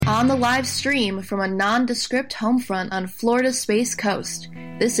on the live stream from a nondescript homefront on Florida's Space Coast.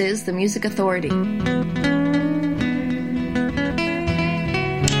 This is the Music Authority.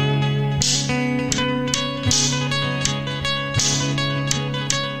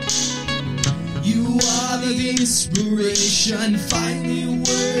 You are the inspiration, find new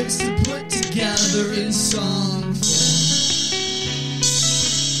words to put together in song form.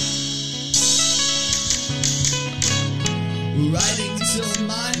 Writing till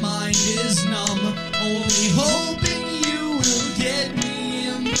my mind is numb, only hoping you will get me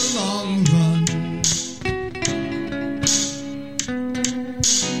in the long run.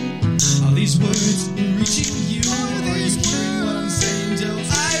 Are these words reaching you? Are you hearing what I'm saying? Do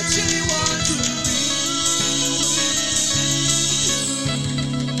I actually want to be?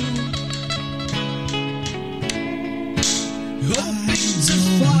 Hoping to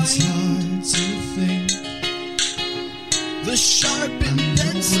find to think the sharpened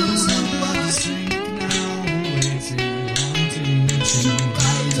pencil of my sink now, way too long to mention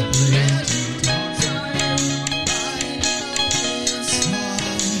about the plan. It's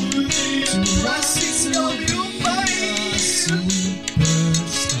hard to rise to be a superstar.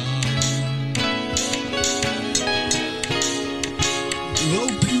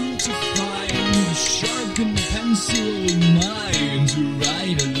 Hoping to find the sharpened pencil of mine to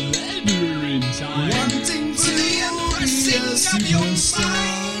write a letter in time. Wanting to of your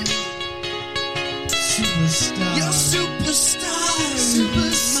mind, superstar, you're superstar,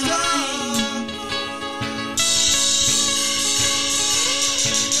 superstar.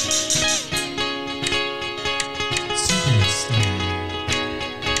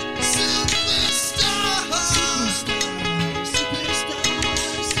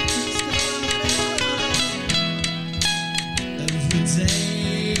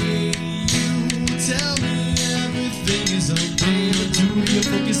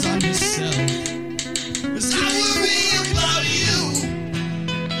 Focus on yourself, 'cause I worry about you.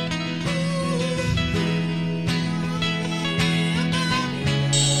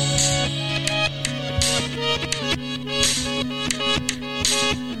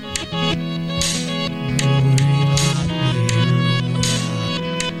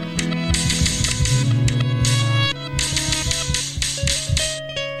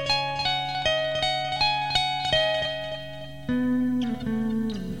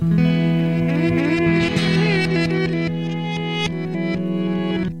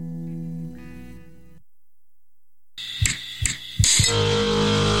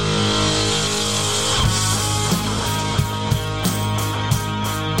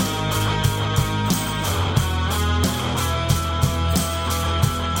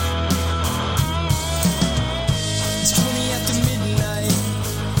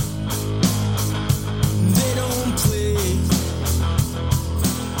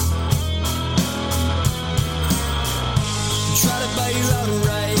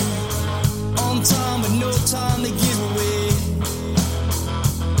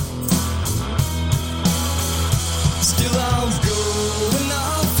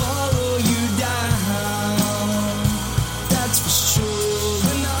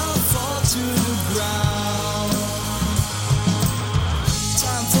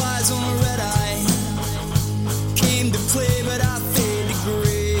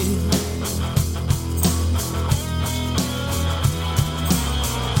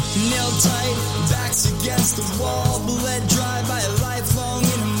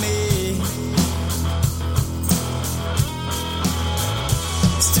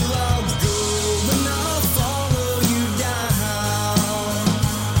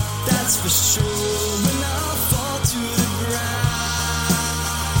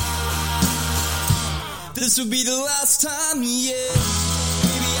 This will be the last time, yeah.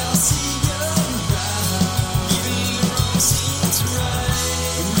 Maybe I'll see you around, even when the wrong seems right.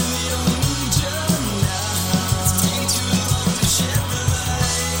 I really don't need you now. It's taking too long to shed the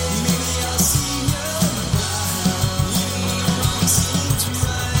light. Maybe I'll see you around, even when the wrong seems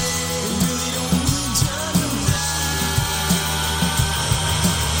right. I really don't need you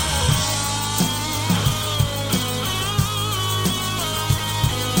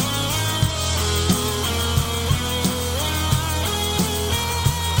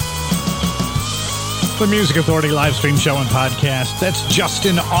The Music Authority live stream show and podcast. That's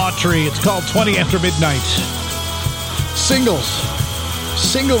Justin Autry. It's called 20 After Midnight. Singles.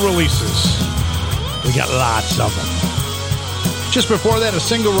 Single releases. We got lots of them. Just before that, a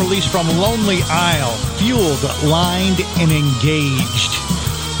single release from Lonely Isle. Fueled, Lined, and Engaged.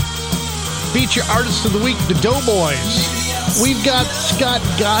 Feature artist of the week, the Doughboys. We've got Scott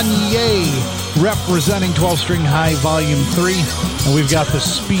Gagne representing 12-string high volume 3. And we've got the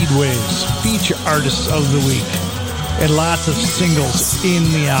Speedways feature artists of the week. And lots of singles in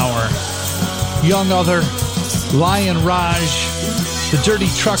the hour. Young Other, Lion Raj, the Dirty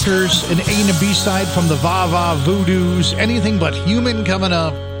Truckers, an A and a B side from the Va Voodoos, Anything But Human coming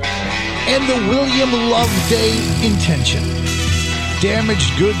up, and the William Loveday Intention.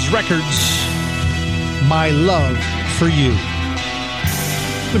 Damaged Goods Records, My Love for You.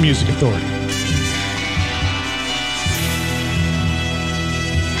 The Music Authority.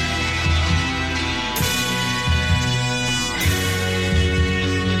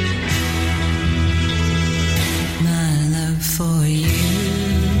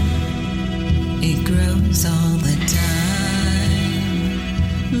 All the time,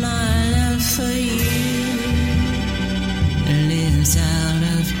 my love for you lives out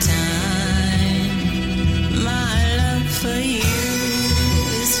of time. My love for you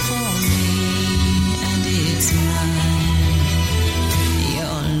is for me and it's mine.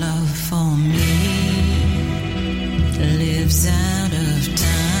 Your love for me lives out of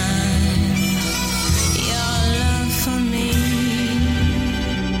time. Your love for me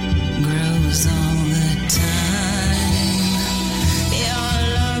grows on.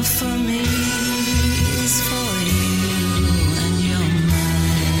 For me is for you and you're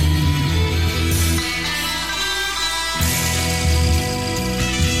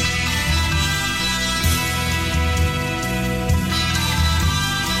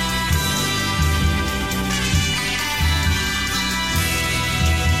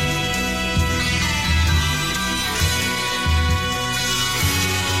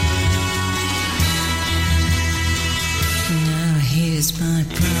Now here's my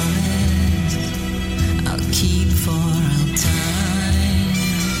promise I'll keep for all time.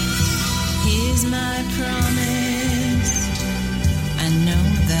 Here's my promise, I know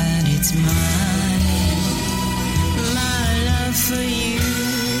that it's mine. My love for you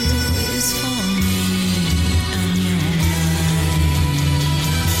is for me and you're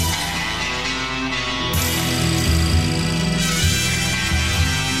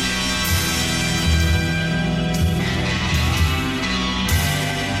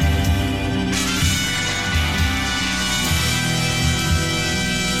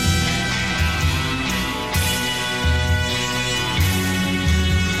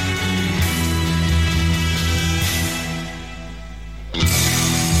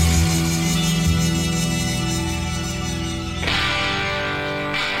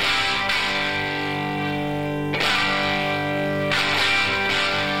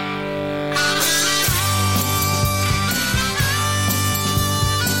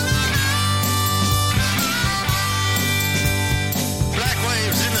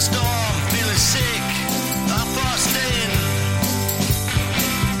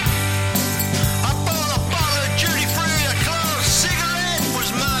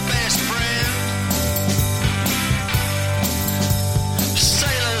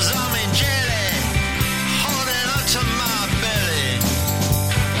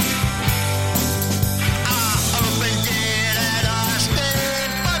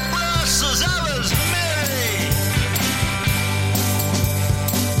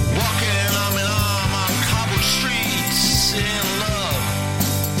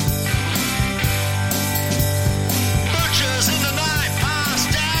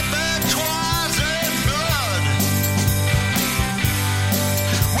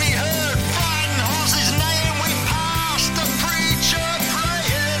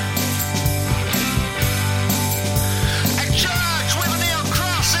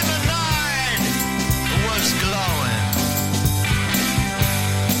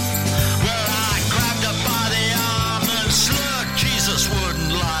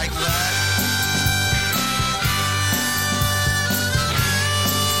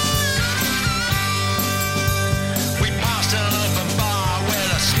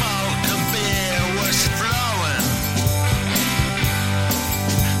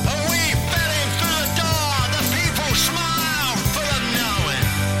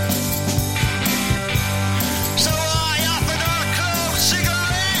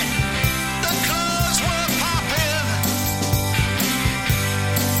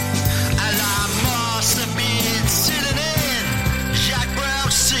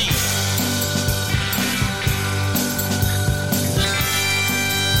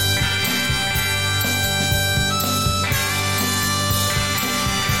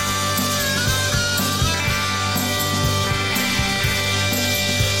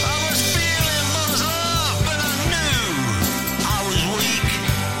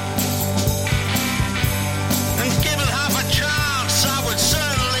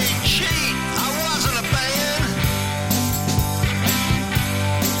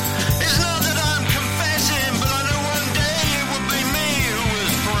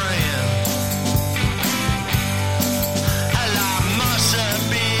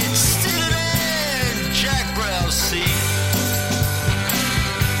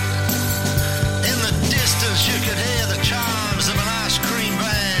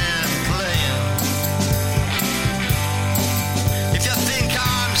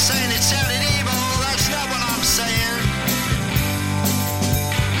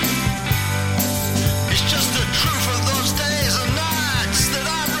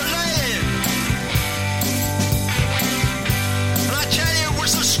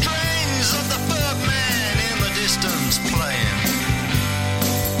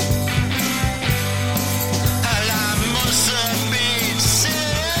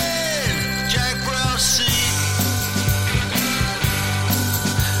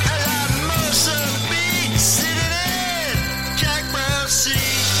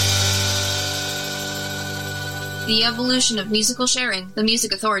the evolution of musical sharing, the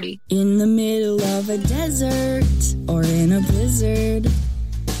Music Authority. In the middle of a desert or in a blizzard,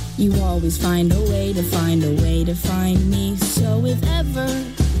 you always find a way to find a way to find me. So if ever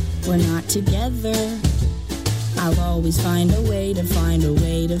we're not together, I'll always find a way to find a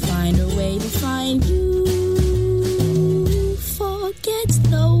way to find a way to find you. Forget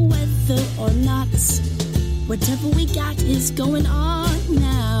the weather or not, whatever we got is going on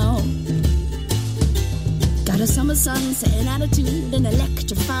now. Got a summer sunset attitude and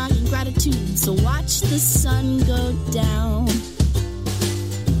electrifying gratitude, so watch the sun go down.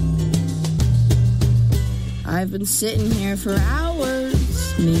 I've been sitting here for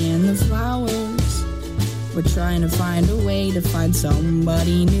hours, me and the flowers. We're trying to find a way to find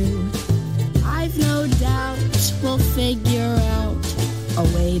somebody new. I've no doubt we'll figure out a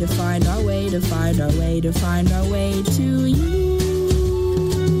way to find our way to find our way to find our way to you.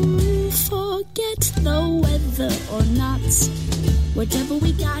 Forget the weather or not, whatever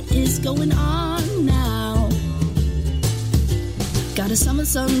we got is going on now. Got a summer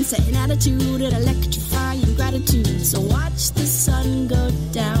sunset attitude and electrifying gratitude, so watch the sun go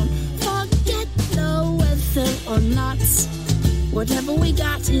down. Forget the weather or not, whatever we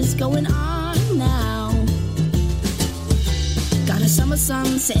got is going on now. Got a summer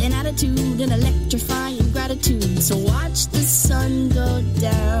sunset attitude and electrifying gratitude, so watch the sun go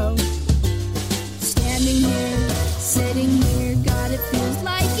down. Standing here, sitting here, God, it feels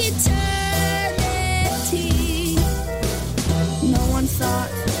like eternity. No one thought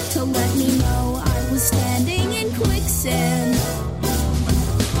to let me know I was standing in quicksand.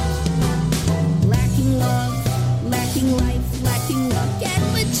 Lacking love, lacking life, lacking luck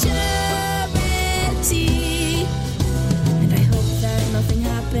and maturity. And I hope that nothing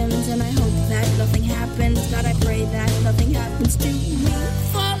happens, and I hope that nothing happens. God, I pray that nothing happens to me.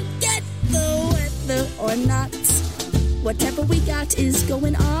 Forget the weather or not, whatever we got is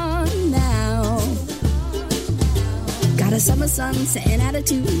going on now. Got a summer sunset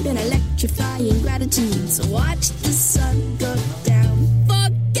attitude and electrifying gratitude, so watch the sun go down.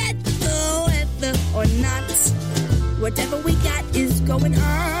 Forget the weather or not, whatever we got is going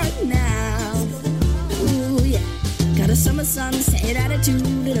on now. Ooh, yeah. Got a summer sunset attitude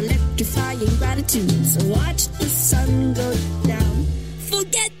and electrifying gratitude, so watch the sun go down.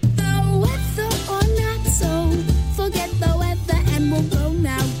 Forget the weather or not, so forget the weather and we'll go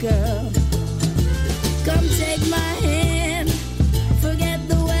now, girl. Come take my hand, forget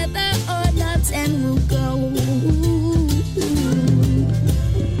the weather or not, and we'll go.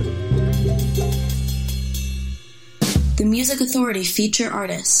 The Music Authority feature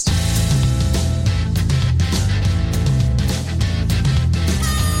artist.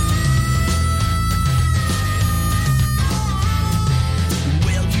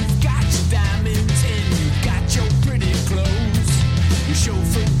 Well, you've got your diamonds and you've got your pretty clothes. Your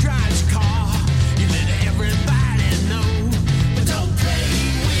chauffeur drives your car, you let everybody know. But don't play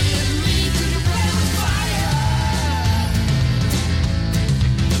with me, 'cause you play with fire.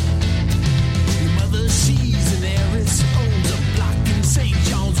 Your mother, she's an heiress, owns a block in St.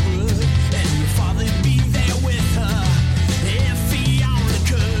 John's Wood, and your father'd be there with her if he only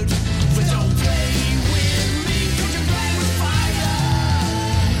could. But don't play with me, 'cause you play with fire.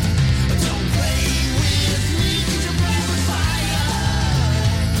 Don't play with me, 'cause you play with fire.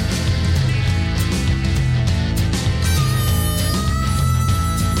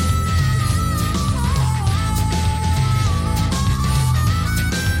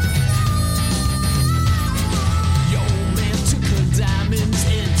 Your old man took her diamonds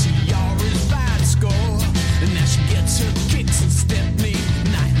and tiaras by the score, and now she gets her kicks and Stepney,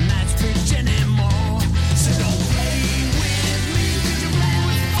 night nights for Jenny Moore. So don't play with me, 'cause you play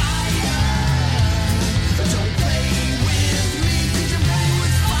with fire. Don't play with me, 'cause you play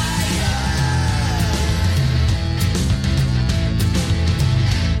with fire.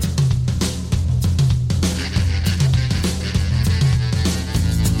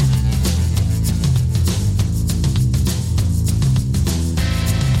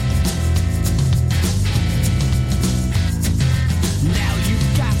 Now you've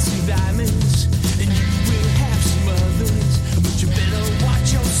got some diamonds, and you will have some others, but you better watch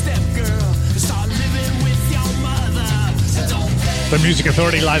your step, girl, and start living with your mother. So don't play. The Music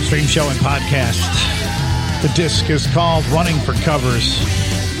Authority live stream show and podcast. The disc is called Running for Covers.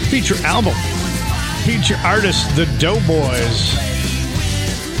 Feature album. Feature artist, The Doughboys.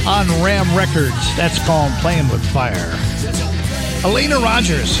 On Ram Records, that's called Playing with Fire. Elena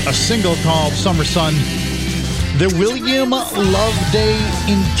Rogers, a single called Summer Sun. The William Loveday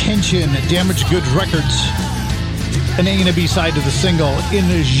Intention, Damaged Goods Records. An A and a B side to the single,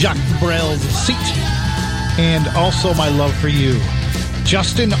 In Jacques Brel's Seat. and also my love for you.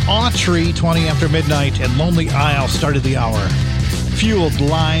 Justin Autry, 20 after midnight, and Lonely Isle started the hour. Fueled,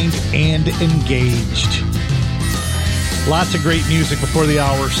 lined, and engaged. Lots of great music before the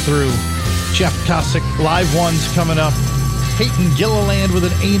hour's through. Jeff Cusick, live ones coming up. Peyton Gilliland with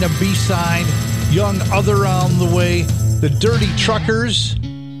an A and a B-side. Young Other on the way. The Dirty Truckers.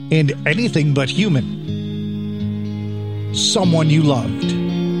 And Anything But Human. Someone You Loved.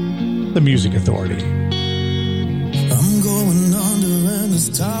 The Music Authority. I'm going under, and this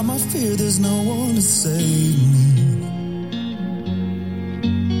time I fear there's no one to save me.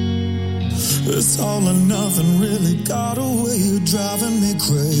 It's all or nothing, really got a way of driving me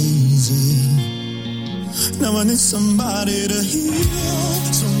crazy. Now I need somebody to heal,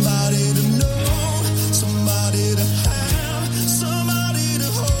 somebody to know, somebody to have, somebody to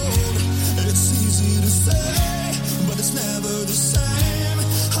hold. It's easy to say, but it's never the same.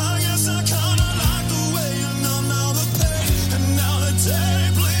 I guess I kinda like the way you numb out the pain, and now the day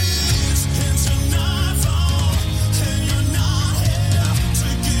bleeds into nightfall, and you're not here to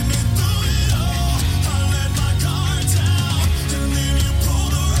get me through it all. I let my guard down, and then you pull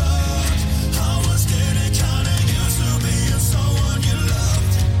the rug. I was getting kinda used to being someone you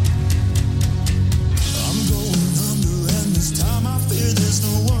loved.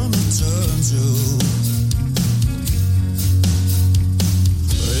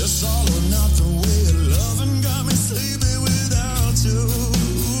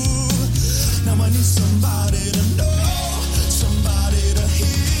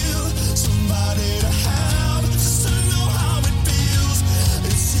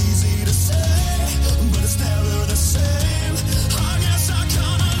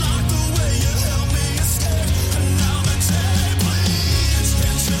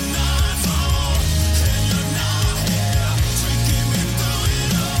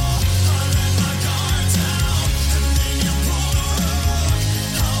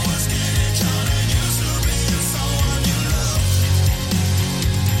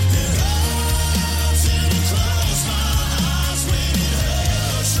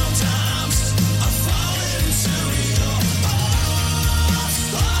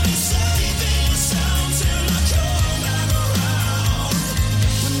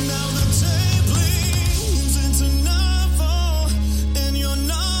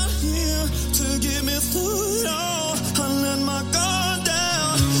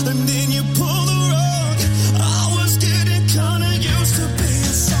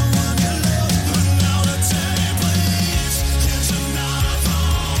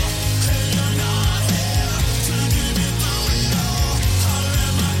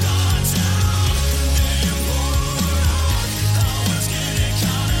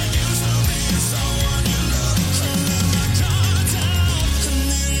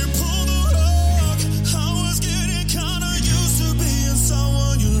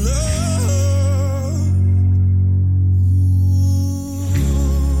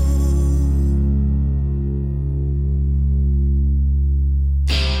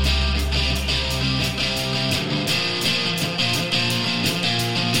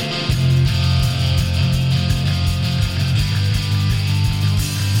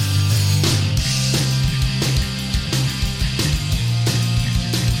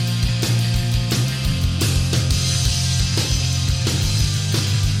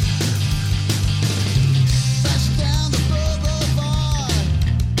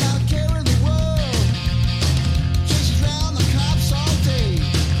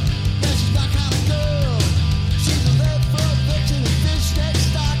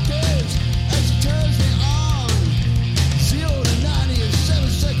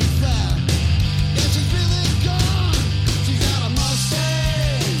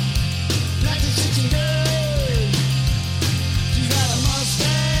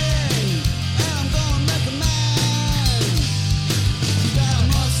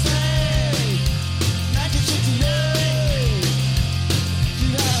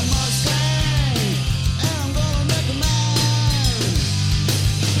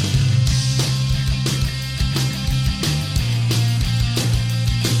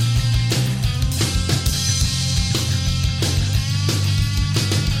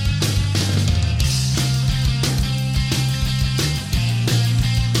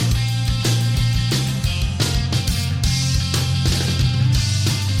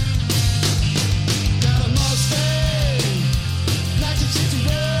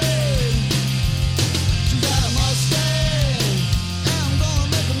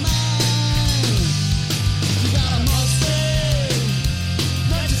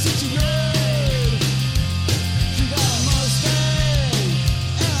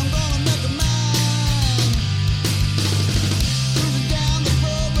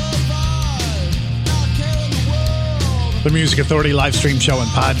 The Music Authority live stream show and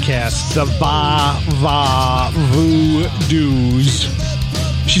podcast. The Va Voodoos.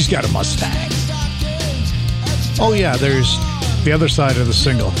 She's got a Mustang. Oh, yeah, there's the other side of the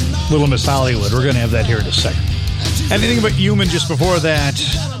single, Little Miss Hollywood. We're going to have that here in a second. Anything But Human just before that.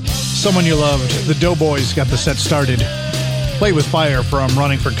 Someone You Loved. The Doughboys got the set started. Play With Fire from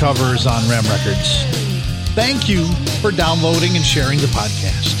Running for Covers on Ram Records. Thank you for downloading and sharing the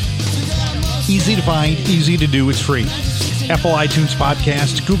podcast. Easy to find, easy to do, it's free. Apple iTunes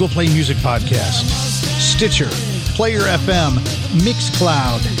Podcast, Google Play Music Podcast, Stitcher, Player FM,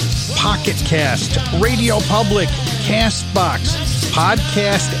 Mixcloud, Pocket Cast, Radio Public, Castbox,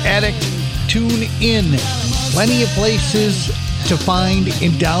 Podcast Addict, TuneIn. Plenty of places to find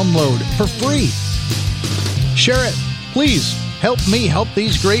and download for free. Share it. Please help me help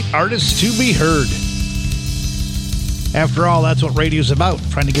these great artists to be heard. After all, that's what radio's about.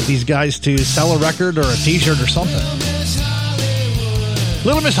 Trying to get these guys to sell a record or a t-shirt or something.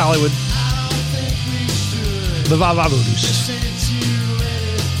 Little Miss Hollywood. The Va Voodoos.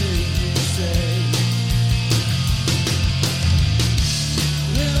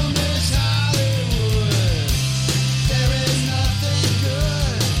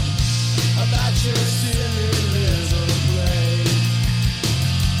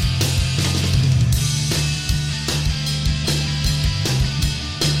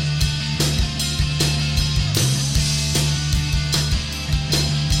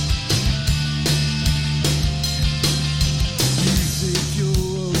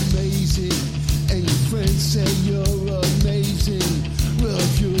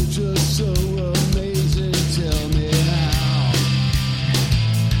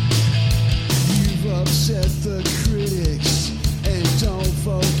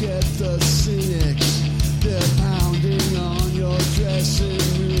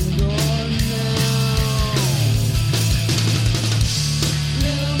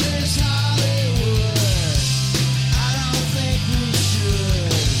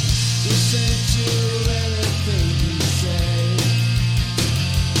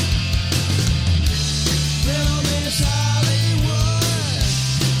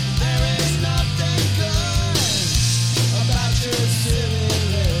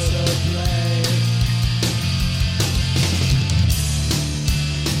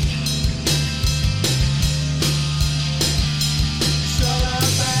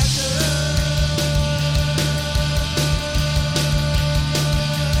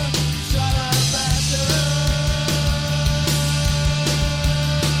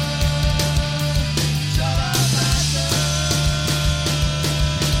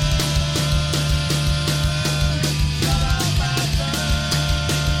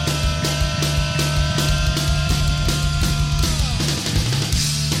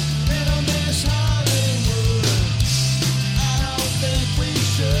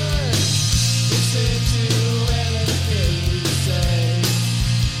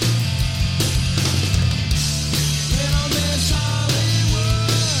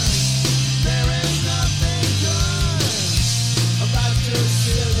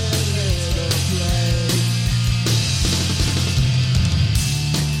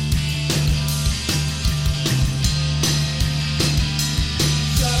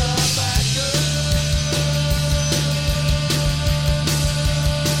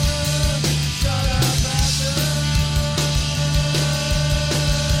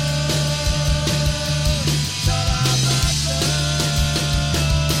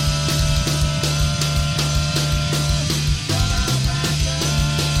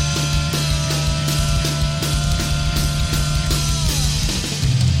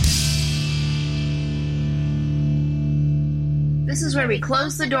 This is where we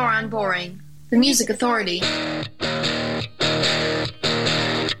close the door on boring. The Music Authority.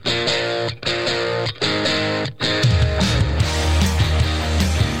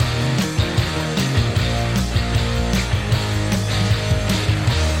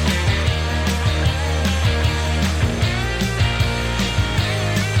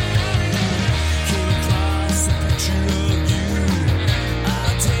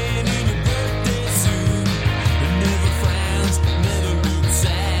 Never frowns, never looks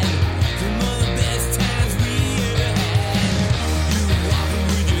sad. From all the best times we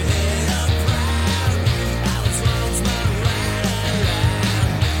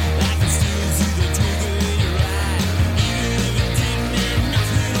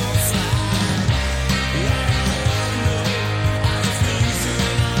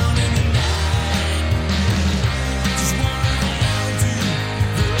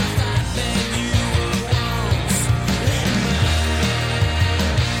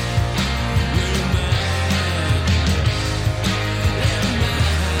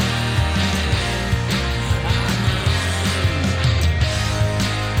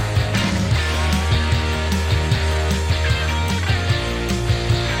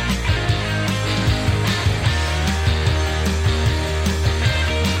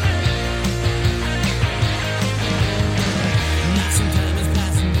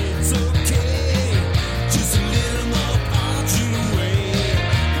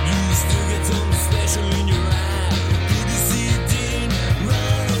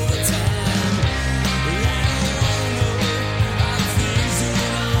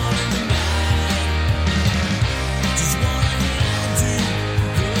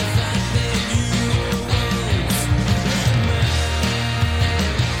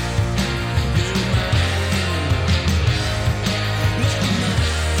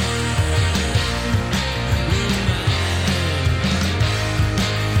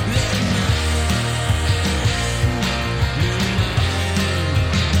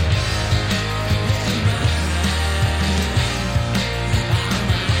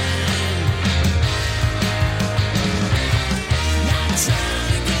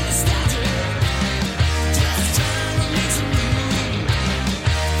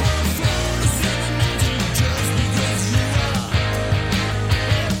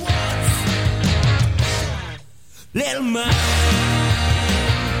Little man.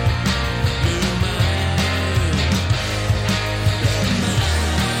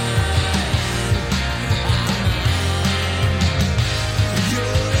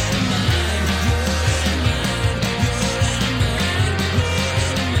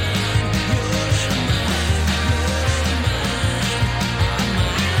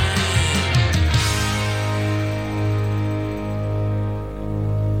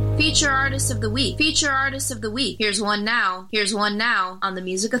 Feature Artist of the Week. Feature Artist of the Week. Here's one now. Here's one now on the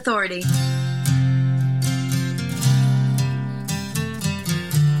Music Authority.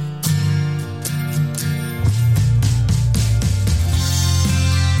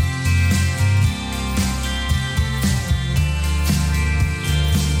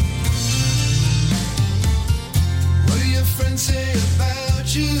 What do your friends say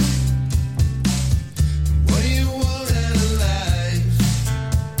about you? What do you want out of life?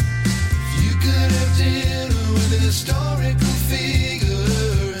 If you could have dinner with an historical figure,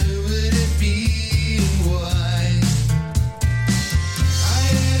 who would it be and why? I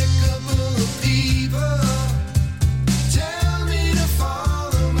had a couple of people tell me to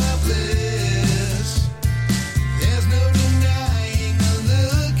follow my bliss. There's no denying the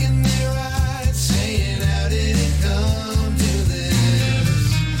look in their eyes, saying, how did it come to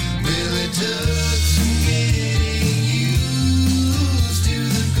this? Well, it took some getting used to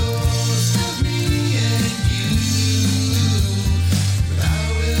the ghost of me and you, but I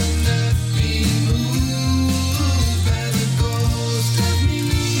will not be moved by the ghost of me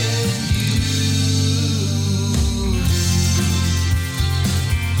and you.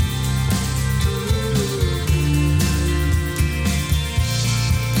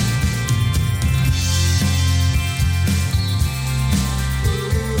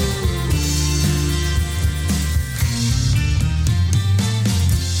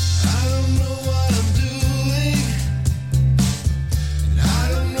 I don't know what I'm doing, and I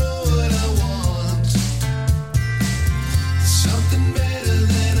don't know what I want. Something better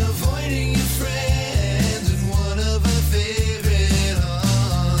than avoiding your friends and one of our favorite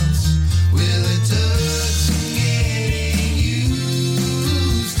haunts. Well, it took some getting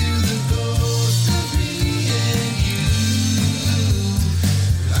used to the ghost of me and you,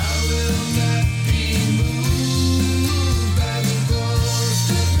 but I will not be moved by the ghost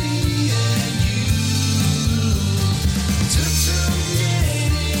of me and you. Took some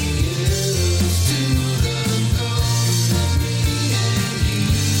getting used to the ghost of me and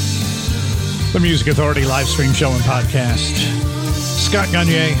you. The Music Authority live stream show and podcast. Scott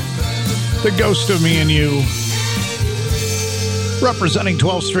Gagne, The Ghost of Me and You. Representing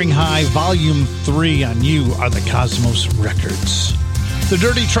 12 String High, Volume 3 on You Are the Cosmos Records. The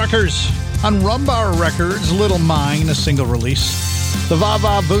Dirty Truckers on Rumbar Records, Little Mine, a single release. The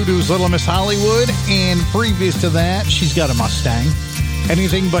Vava Voodoo's Little Miss Hollywood, and previous to that, She's Got a Mustang.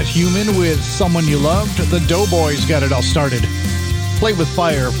 Anything But Human with Someone You Loved. The Doughboys got it all started. Play with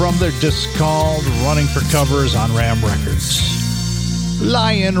Fire from their disc called Running for Covers on Ram Records.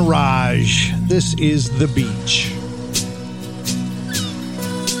 Lion Raj, this is The Beach.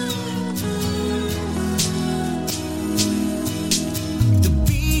 The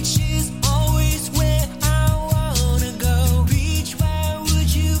beach is always where I wanna go. Beach, why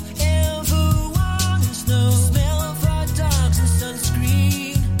would you ever want snow? Smell of hot dogs and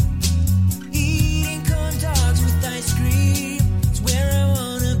sunscreen. Eating corn dogs with ice cream. It's where I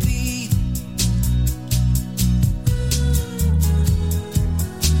wanna be.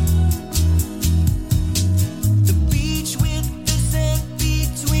 The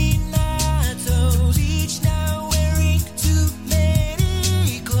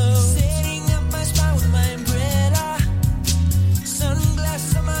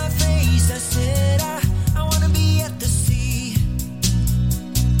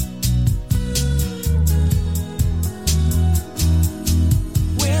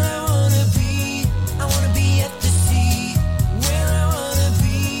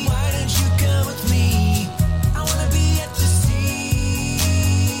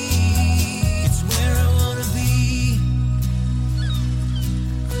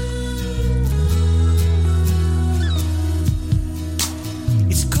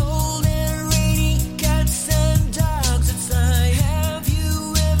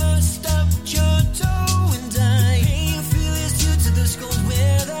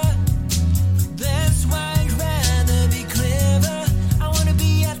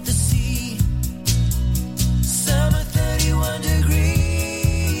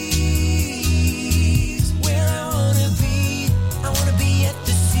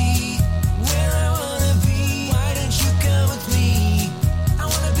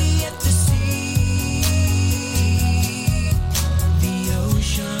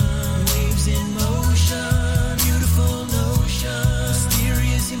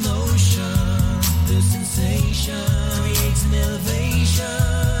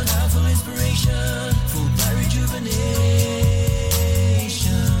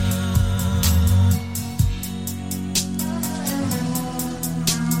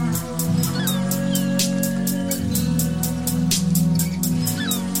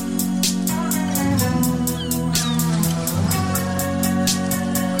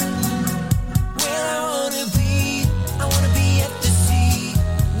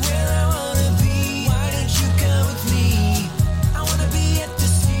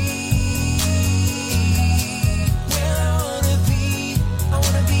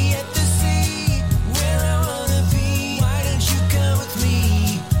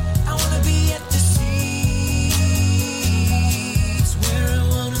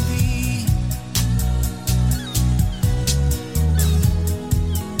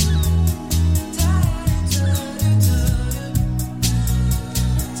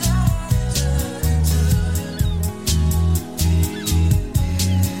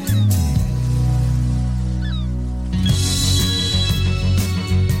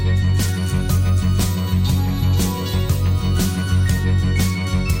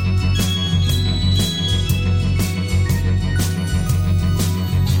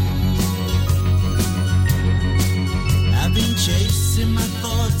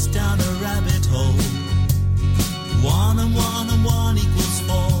thoughts down a rabbit hole. 1 and 1 and 1 equals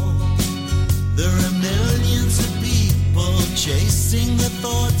 4. There are millions of people chasing the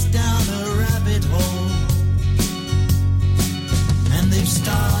thoughts down a rabbit hole. And they've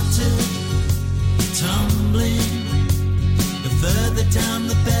started tumbling. The further down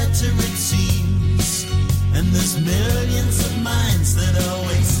the better it seems. And there's millions of minds that are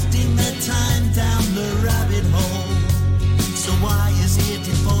wasting their time down the rabbit hole. So why is it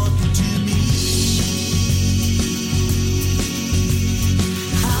important to me?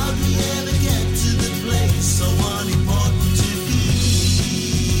 How do we ever get to the place so unimportant to be?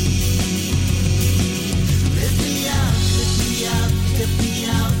 Let me out, let me out, get me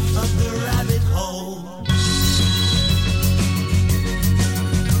out of the rabbit hole.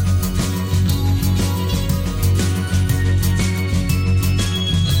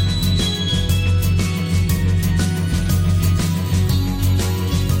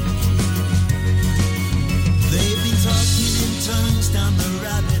 Down the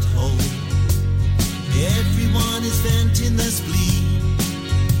rabbit hole, everyone is venting their spleen,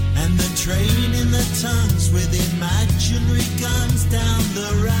 and they're training their tongues with imaginary guns down the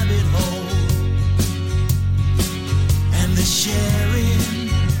rabbit hole, and they're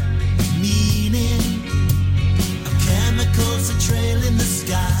sharing meaning of chemicals that trail in the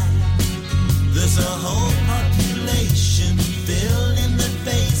sky. There's a whole population filling their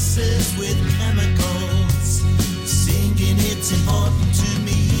faces with chemicals, singing it's important to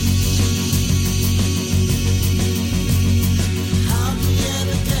me. How do we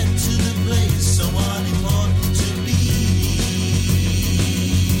ever get to the place so unimportant to be?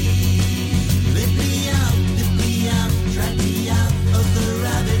 Lift me out, drag me out of the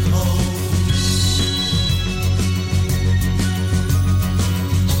rabbit hole.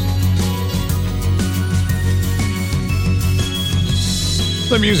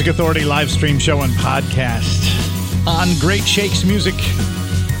 The Music Authority live stream show and podcast on Great Shakes Music.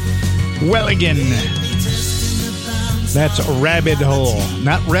 Welligan. That's Rabbit Hole.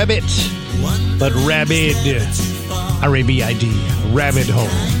 Not Rabbit, but Rabid. R-A-B-I-D. Rabbit Hole.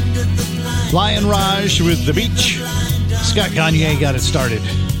 Lion Raj with The Beach. Scott Gagne got it started.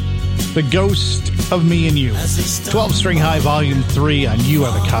 The Ghost of Me and You. 12-string high, volume 3 on You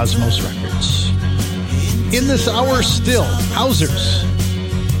Are the Cosmos Records. In this hour still, Housers.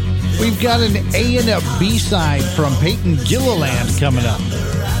 We've got an A and a B side from Peyton Gilliland coming up.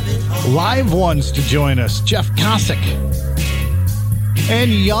 Live ones to join us, Jeff Cossack and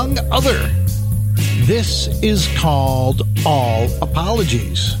Young Other. This is called All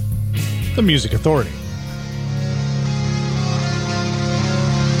Apologies. The Music Authority.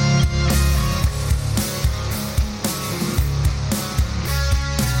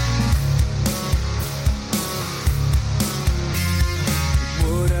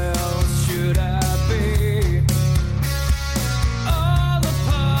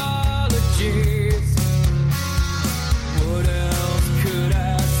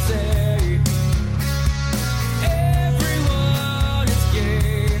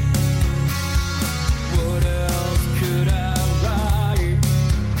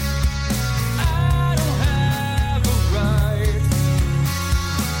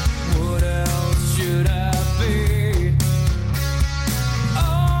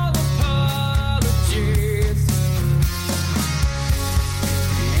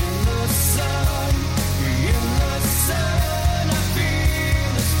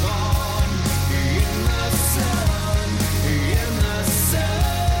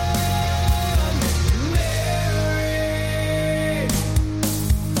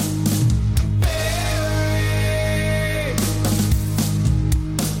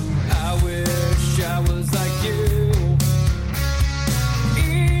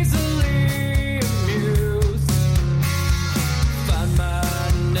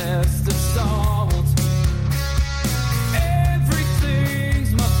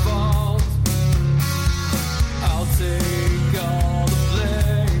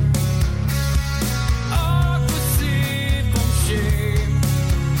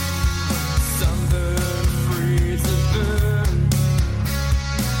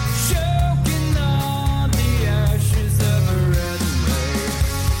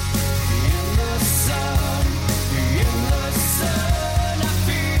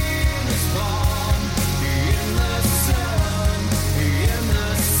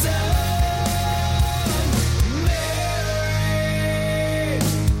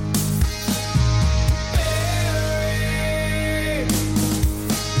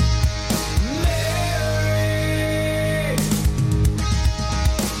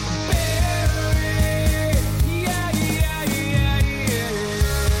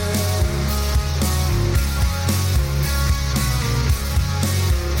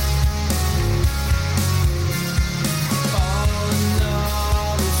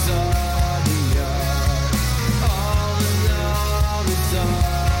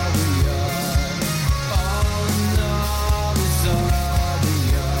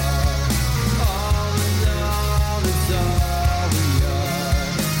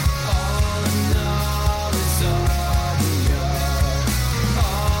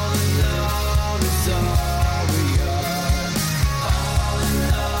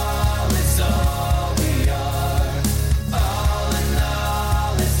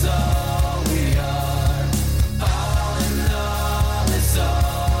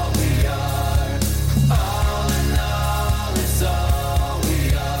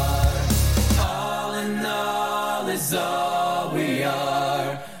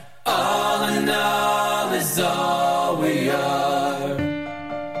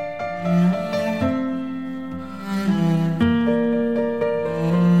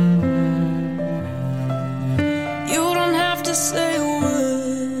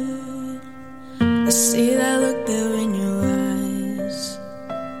 see that look there in your eyes.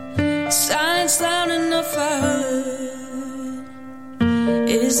 Silence loud enough I heard.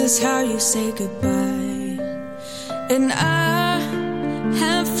 Is this how you say goodbye? And I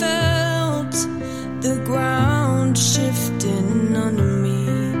have felt the ground shifting under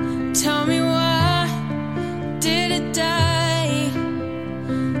me. Tell me why did it die?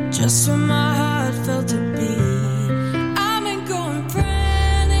 Just when my heart felt a beat. I've been going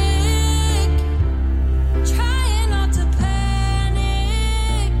frantic, trying not to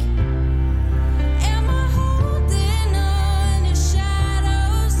panic. Am I holding on to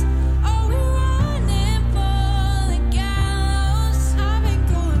shadows? Are we running for the gallows? I've been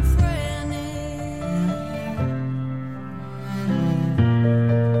going frantic.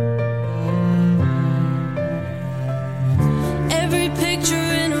 Every picture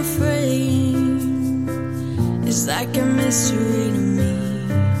in a frame is like a mystery to me.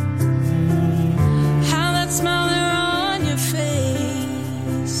 How that smile there on your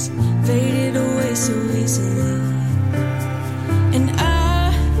face faded away so easily. And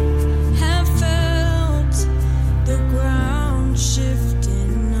I have felt the ground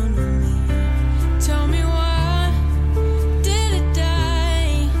shifting under me. Tell me why did it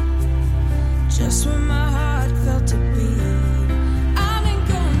die? Just when my heart felt a beat. I've been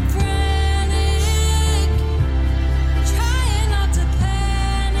going frantic, trying not to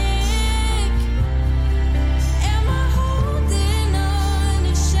panic. Am I holding on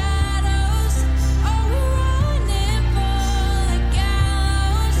to shadows? Are we running for the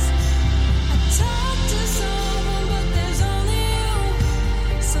gallows? I talked to someone, but there's only you.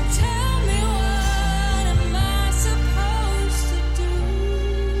 So tell me, what am I supposed to do?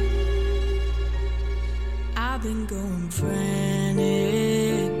 I've been going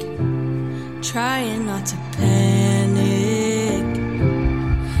frantic, trying not to panic.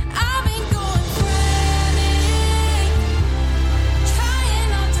 I've been going frantic, trying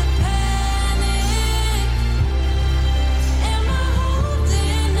not to panic. Am I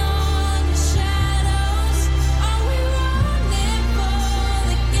holding on to shadows? Are we running for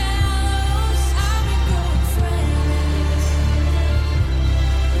the gallows? I've been going frantic.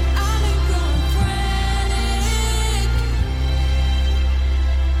 I've been going frantic.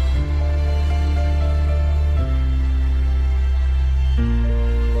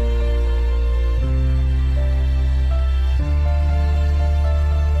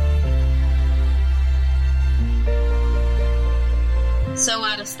 So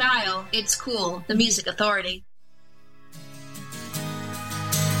out of style, it's cool. The Music Authority.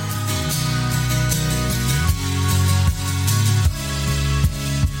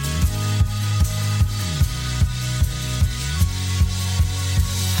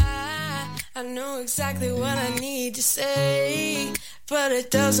 I know exactly what I need to say, but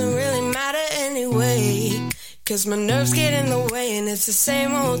it doesn't really matter anyway, 'cause my nerves get in the way and it's the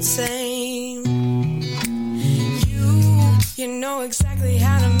same old same. You know exactly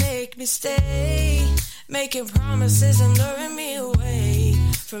how to make me stay, making promises and luring me away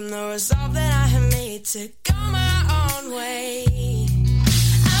from the resolve that I have made to go my own way.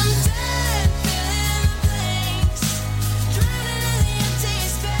 I'm done filling the blanks, drowning in the empty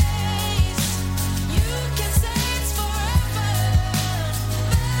space. You can say it's forever,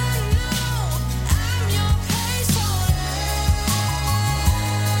 but I know I'm your placeholder.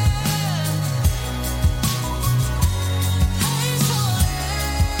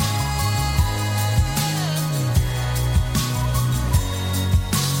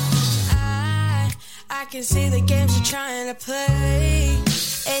 I can see the games you're trying to play,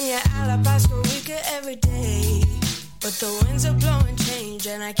 and your alibis grow weaker every day. But the winds are blowing change,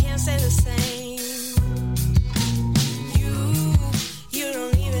 and I can't say the same. You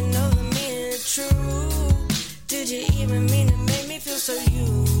don't even know the meaning of true. Did you even mean to make me feel so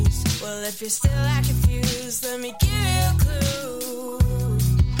used? Well, if you're still that confused, let me give you a clue.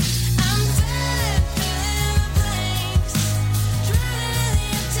 I'm dead filling the blanks, drowning in the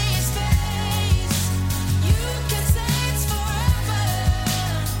empty space. You can say it's forever,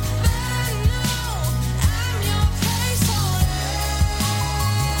 but I know I'm your placeholder.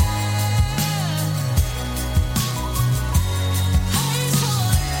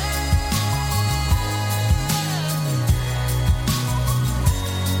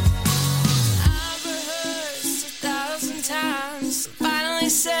 I've rehearsed 1,000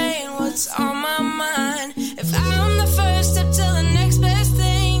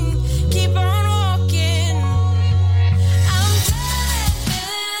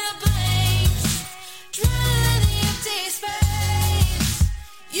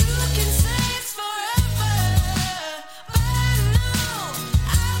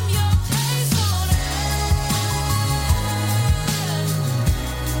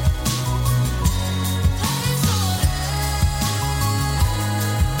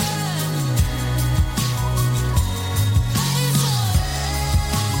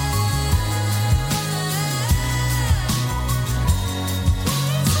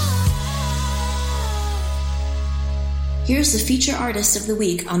 here's the feature artist of the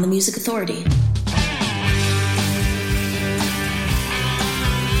week on the Music Authority.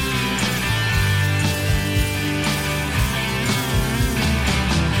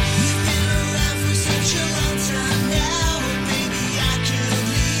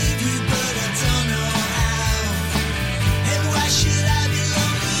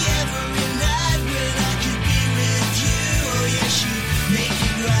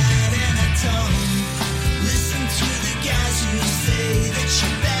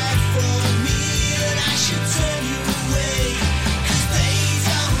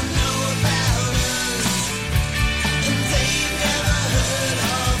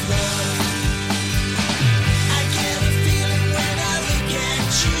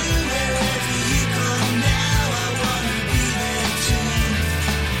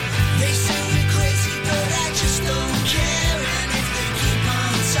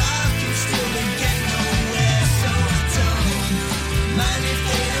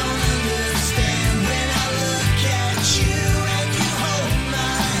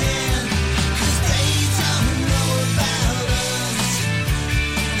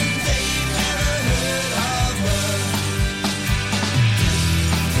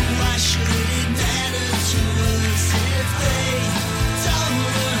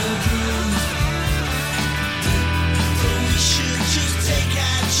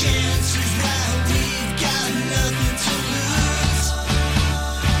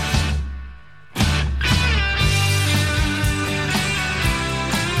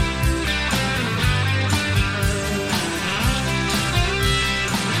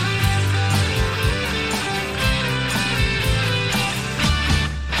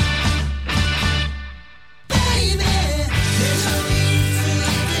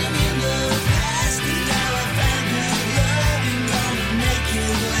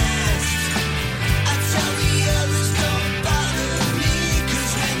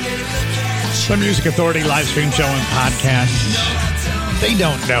 The Music Authority live stream show and podcast. They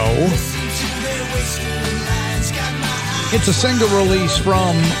don't know. It's a single release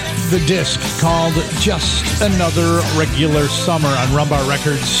from the disc called Just Another Regular Summer on Rumbar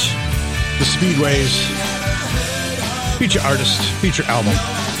Records. The Speedways. Feature artist, feature album.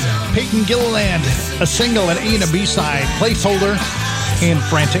 Peyton Gilliland, a single, an A and a B-side, Placeholder, and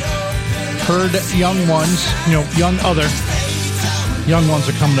Frantic. Heard Young Ones, Young Other. Young Ones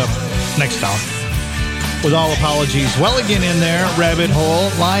are coming up next hour. With all apologies. Welligan in there, Rabbit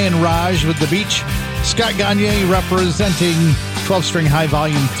Hole, Lion Raj with The Beach, Scott Gagne representing 12-string high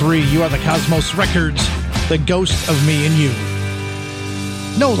volume 3, You Are the Cosmos Records, The Ghost of Me and You.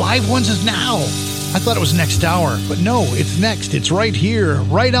 No, Live Ones is now. I thought it was next hour, but no, it's next. It's right here.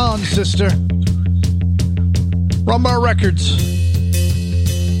 Right on, sister. Rumbar Records.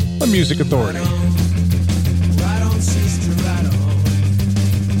 The Music Authority. Right on, sister, right on.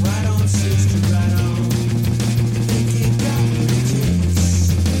 Right on, sister, right on. Think you got me,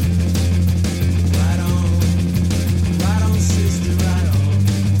 kiss. Right on, sister, right on.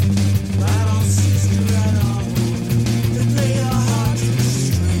 Right on, sister, right on. They play your heart to the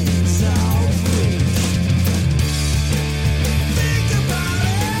strings out free. Think about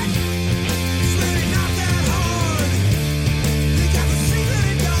it. It's really not that hard. You got the secret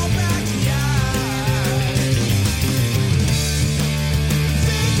in your backyard.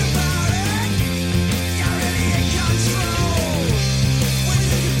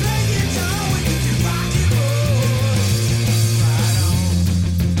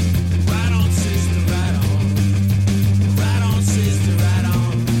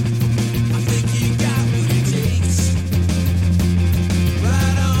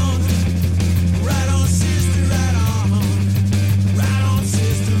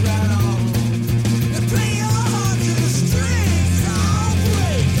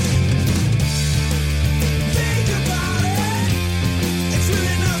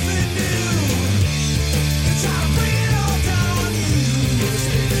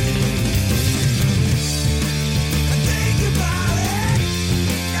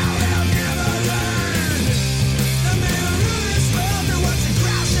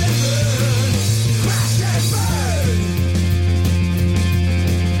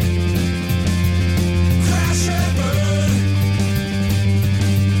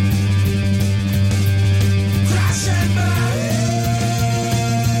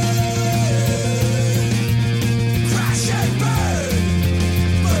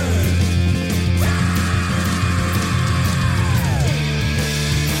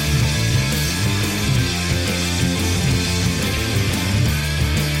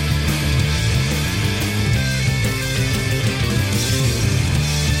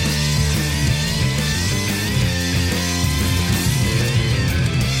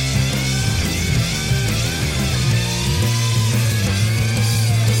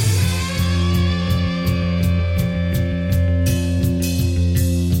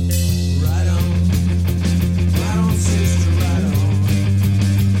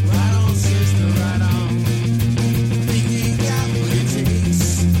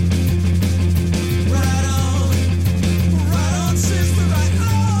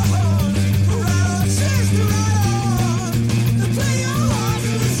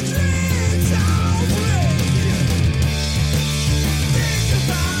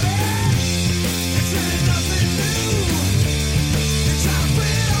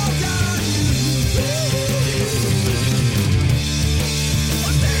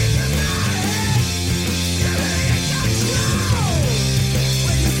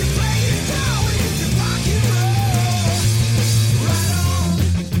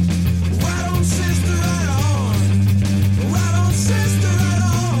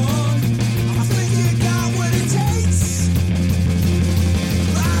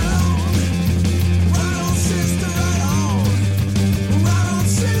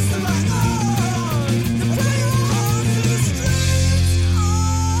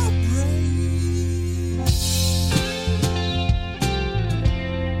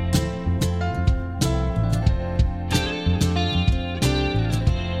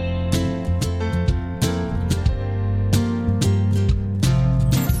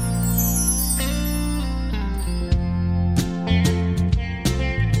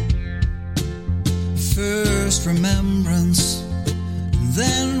 First remembrance,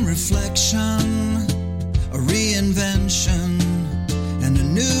 then reflection, a reinvention, and a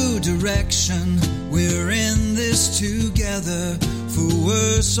new direction. We're in this together, for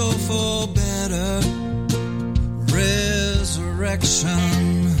worse or for better. Resurrection.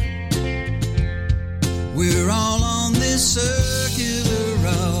 We're all on this circular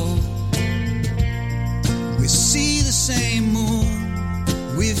road. We see the same moon,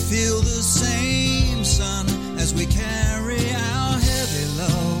 we feel the same sun as we carry our heavy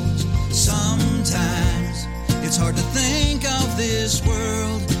loads. Sometimes it's hard to think of this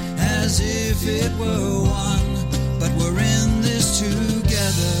world as if it were one, but we're in this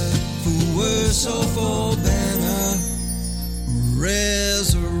together, for worse or for better.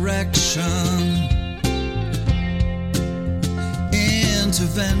 Resurrection.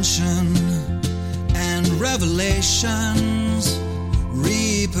 Intervention and revelations,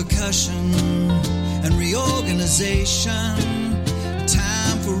 repercussion and reorganization,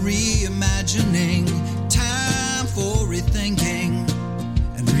 time for reimagining, time for rethinking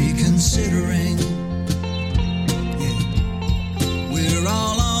and reconsidering. Yeah. We're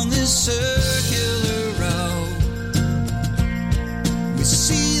all on this circular road. We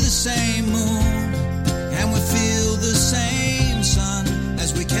see the same moon and we feel the same sun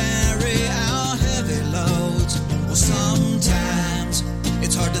as we carry our heavy loads. Well, sometimes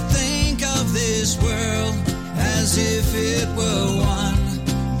it's hard to think of this world as if it were one,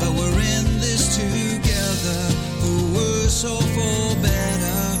 but we're in this together, for worse or for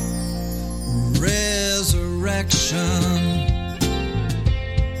better. Resurrection.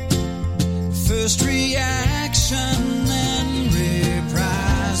 First reaction and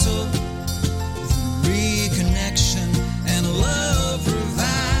reprisal, reconnection and love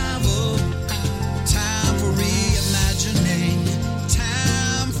revival, time for reimagining,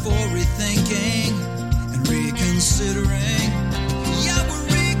 time for rethinking and reconsidering. Yeah, we're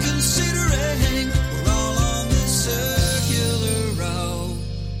reconsidering. We're all on this circular road.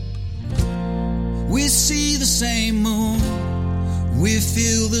 We see the same moon, we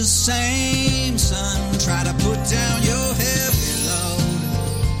feel the same sun. Try to put down your heavy load,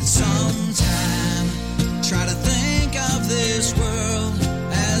 and sometime try to think of this world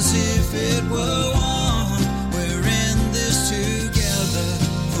as if it were one. We're in this together,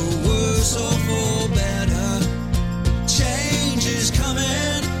 for worse or for better. Change is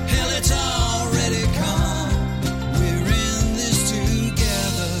coming, hell, it's already come. We're in this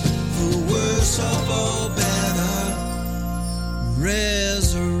together, for worse or for better.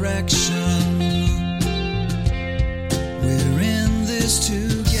 Resurrection. We're in this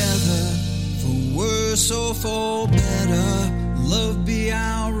together, for worse or for better. Love be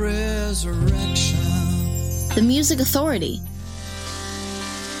our resurrection. The Music Authority.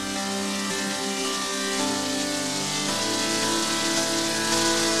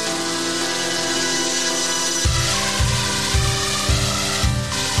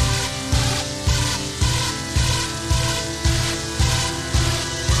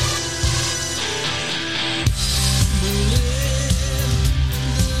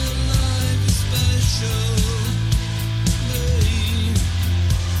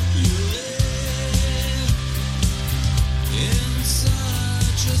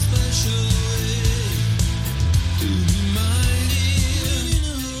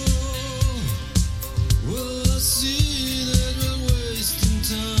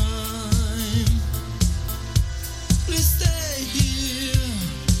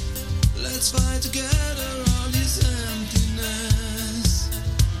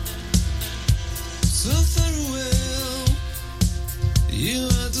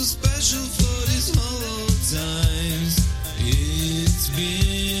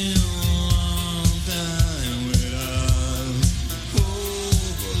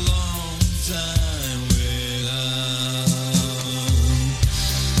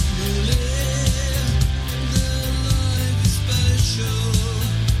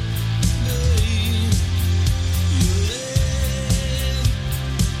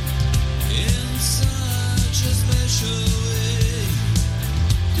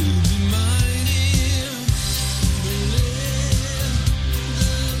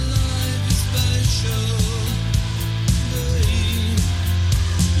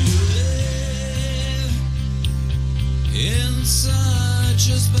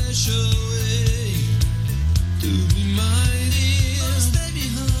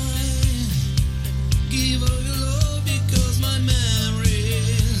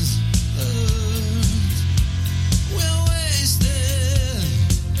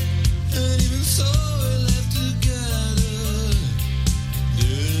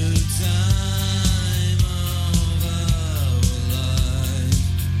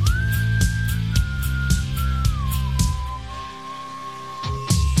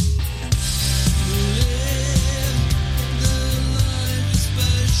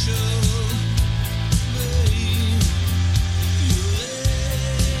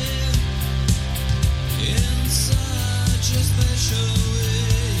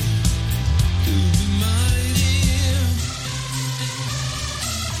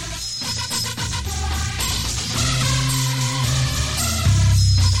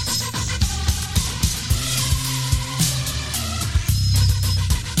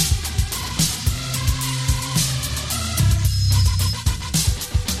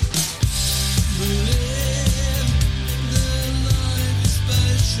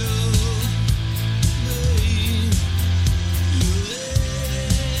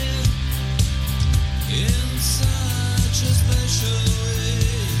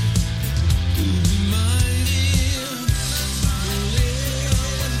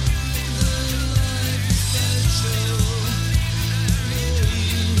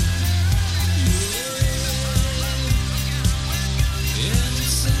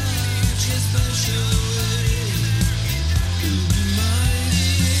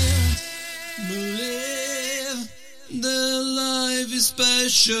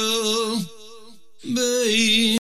 special, babe.